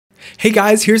Hey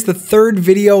guys, here's the third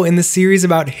video in the series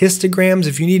about histograms.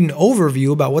 If you need an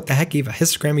overview about what the heck a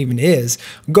histogram even is,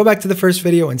 go back to the first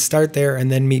video and start there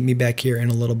and then meet me back here in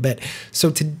a little bit.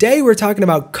 So today we're talking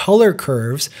about color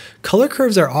curves. Color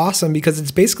curves are awesome because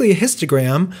it's basically a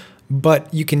histogram,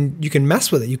 but you can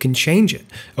mess with it, you can change it.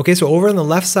 Okay, so over on the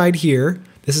left side here,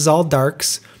 this is all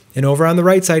darks, and over on the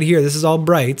right side here, this is all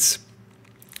brights.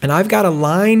 And I've got a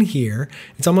line here,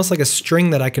 it's almost like a string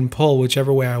that I can pull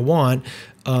whichever way I want,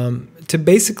 to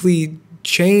basically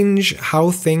change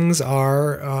how things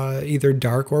are either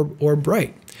dark or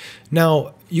bright.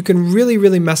 Now, you can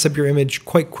really mess up your image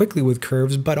quite quickly with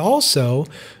curves, but also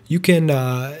you can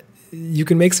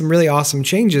make some really awesome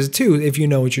changes too if you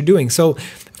know what you're doing. So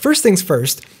first things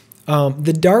first,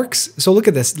 the darks, so look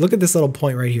at this little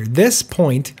point right here. This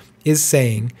point is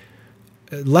saying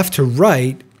left to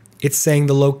right, it's saying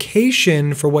the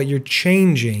location for what you're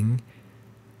changing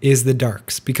is the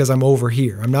darks because I'm over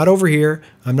here. I'm not over here.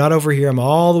 I'm not over here. I'm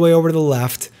all the way over to the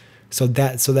left. So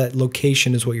that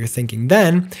location is what you're thinking.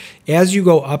 Then as you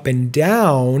go up and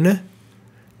down,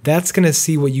 that's going to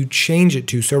see what you change it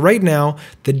to. So right now,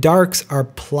 the darks are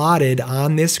plotted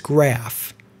on this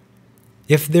graph.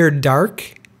 If they're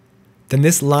dark, then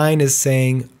this line is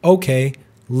saying, okay,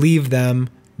 leave them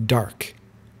dark.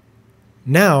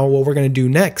 Now, what we're going to do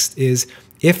next is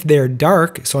if they're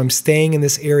dark, so I'm staying in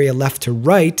this area left to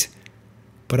right,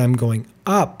 but I'm going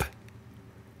up,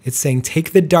 it's saying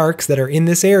take the darks that are in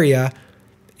this area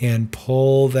and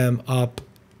pull them up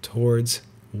towards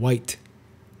white.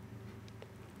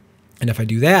 And if I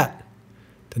do that,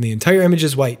 then the entire image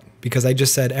is white because I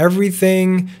just said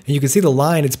everything, and you can see the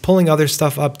line, it's pulling other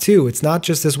stuff up too. It's not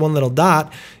just this one little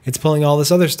dot, it's pulling all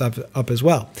this other stuff up as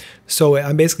well. So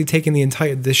I'm basically taking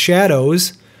the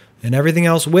shadows and everything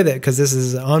else with it because this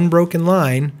is an unbroken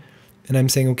line, and I'm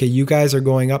saying, okay, you guys are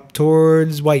going up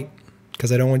towards white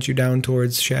because I don't want you down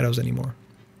towards shadows anymore.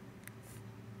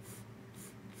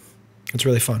 It's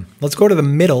really fun. Let's go to the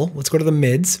middle. Let's go to the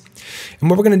mids. And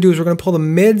what we're going to do is we're going to pull the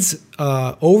mids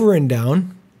over and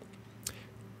down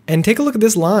and take a look at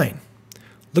this line.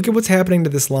 Look at what's happening to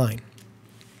this line.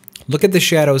 Look at the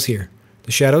shadows here.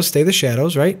 The shadows stay the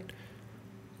shadows, right?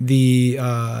 The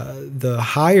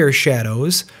higher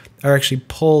shadows are actually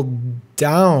pulled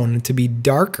down to be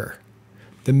darker.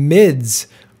 The mids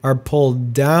are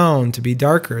pulled down to be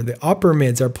darker. The upper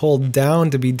mids are pulled down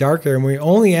to be darker, and we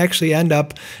only actually end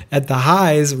up at the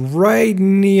highs right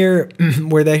near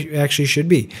where they actually should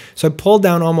be. So I pulled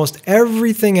down almost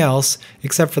everything else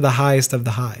except for the highest of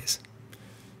the highs,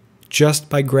 just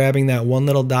by grabbing that one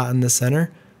little dot in the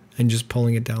center and just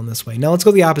pulling it down this way. Now let's go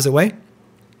the opposite way.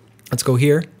 Let's go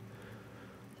here.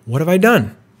 What have I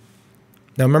done?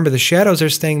 Now remember, the shadows are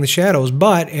staying the shadows,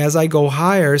 but as I go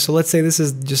higher, so let's say this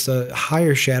is just a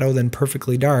higher shadow than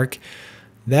perfectly dark,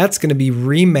 that's going to be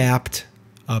remapped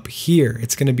up here.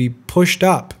 It's going to be pushed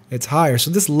up. It's higher.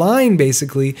 So this line,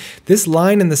 basically, this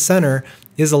line in the center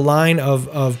is a line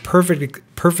of perfect,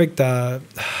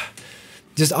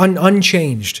 just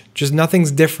unchanged. Just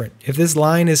nothing's different. If this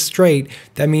line is straight,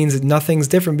 that means nothing's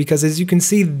different because as you can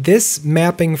see, this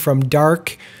mapping from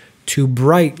dark to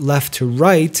bright, left to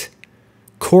right,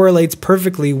 correlates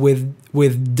perfectly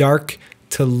with dark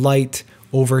to light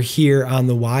over here on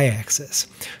the y-axis.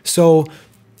 So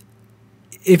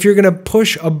if you're going to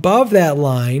push above that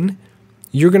line,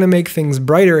 you're going to make things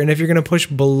brighter, and if you're going to push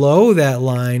below that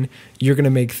line, you're going to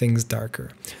make things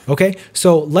darker. Okay,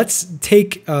 so let's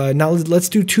take now let's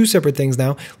do two separate things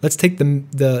now. Let's take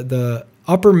the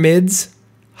upper mids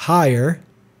higher,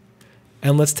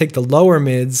 and let's take the lower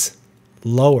mids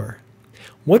lower.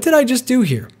 What did I just do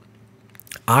here?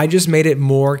 I just made it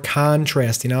more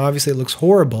contrasty. Now, obviously, it looks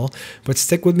horrible, but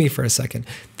stick with me for a second.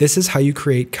 This is how you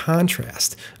create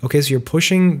contrast. Okay, so you're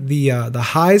pushing the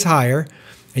highs higher,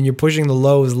 and you're pushing the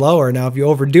lows lower. Now, if you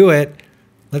overdo it,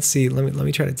 let's see. Let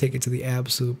me try to take it to the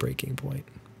absolute breaking point.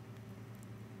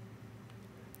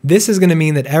 This is going to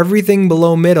mean that everything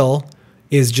below middle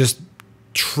is just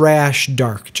trash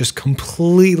dark, just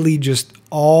completely just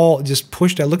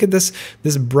pushed out. Look at this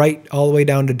bright all the way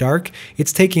down to dark.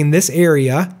 It's taking this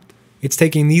area, it's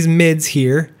taking these mids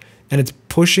here, and it's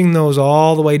pushing those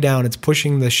all the way down. It's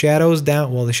pushing the shadows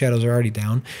down. Well, the shadows are already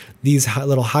down. These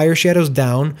little higher shadows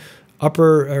down,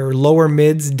 upper or lower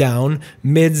mids down,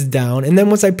 and then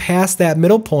once I pass that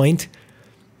middle point,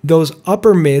 those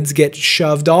upper mids get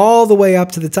shoved all the way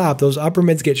up to the top. Those upper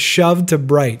mids get shoved to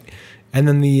bright. And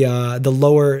then the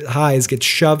lower highs get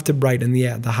shoved to bright, and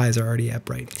the highs are already at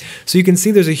bright. So you can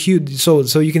see there's a huge, so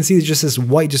you can see just this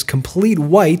white, just complete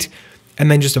white,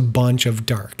 and then just a bunch of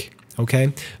dark.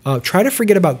 Okay, try to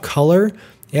forget about color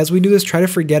as we do this, try to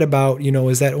forget about, you know,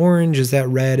 is that orange, is that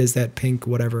red, is that pink,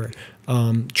 whatever.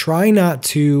 Try not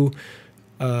to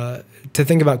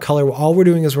think about color. All we're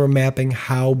doing is we're mapping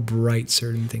how bright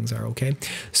certain things are, okay?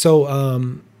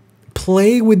 So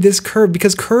play with this curve,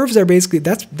 because curves are basically,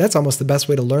 that's almost the best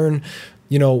way to learn,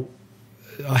 you know,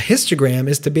 a histogram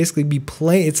is to basically be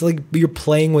playing. It's like you're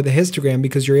playing with a histogram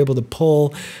because you're able to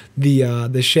pull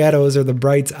the shadows or the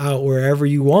brights out wherever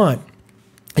you want.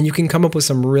 And you can come up with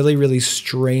some really, really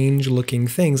strange looking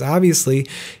things. Obviously,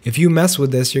 if you mess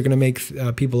with this, you're going to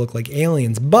make people look like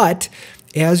aliens. But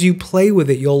as you play with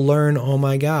it, you'll learn, oh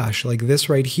my gosh, like this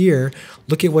right here,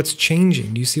 look at what's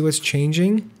changing. Do you see what's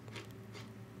changing?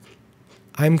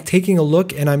 I'm taking a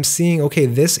look and I'm seeing, okay,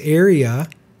 this area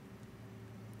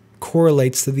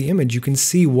correlates to the image. You can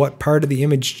see what part of the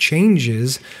image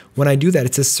changes when I do that.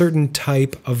 It's a certain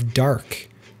type of dark.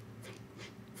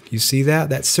 You see that?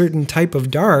 That certain type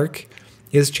of dark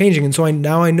is changing. And so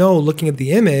now I know, looking at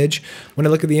the image, when I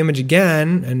look at the image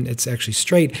again, and it's actually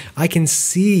straight, I can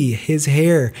see his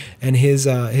hair and his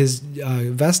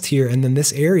vest here, and then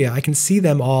this area, I can see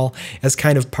them all as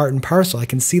kind of part and parcel. I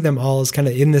can see them all as kind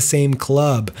of in the same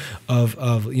club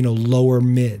of you know, lower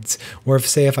mids. Or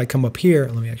if I come up here,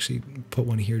 let me actually put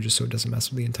one here just so it doesn't mess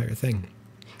with the entire thing.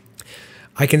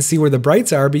 I can see where the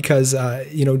brights are because,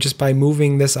 you know, just by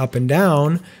moving this up and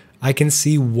down, I can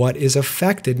see what is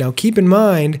affected. Now, keep in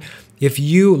mind, if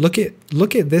you look at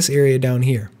this area down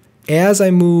here, as I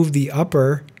move the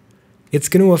upper, it's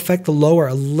going to affect the lower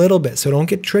a little bit. So don't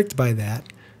get tricked by that.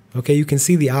 Okay, you can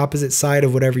see the opposite side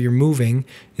of whatever you're moving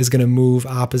is going to move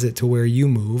opposite to where you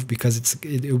move because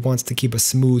it wants to keep a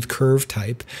smooth curve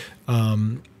type.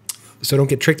 So don't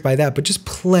get tricked by that, but just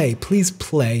play, please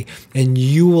play, and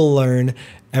you will learn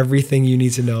everything you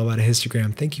need to know about a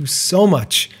histogram. Thank you so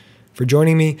much for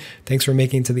joining me. Thanks for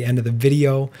making it to the end of the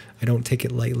video. I don't take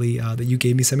it lightly that you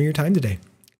gave me some of your time today.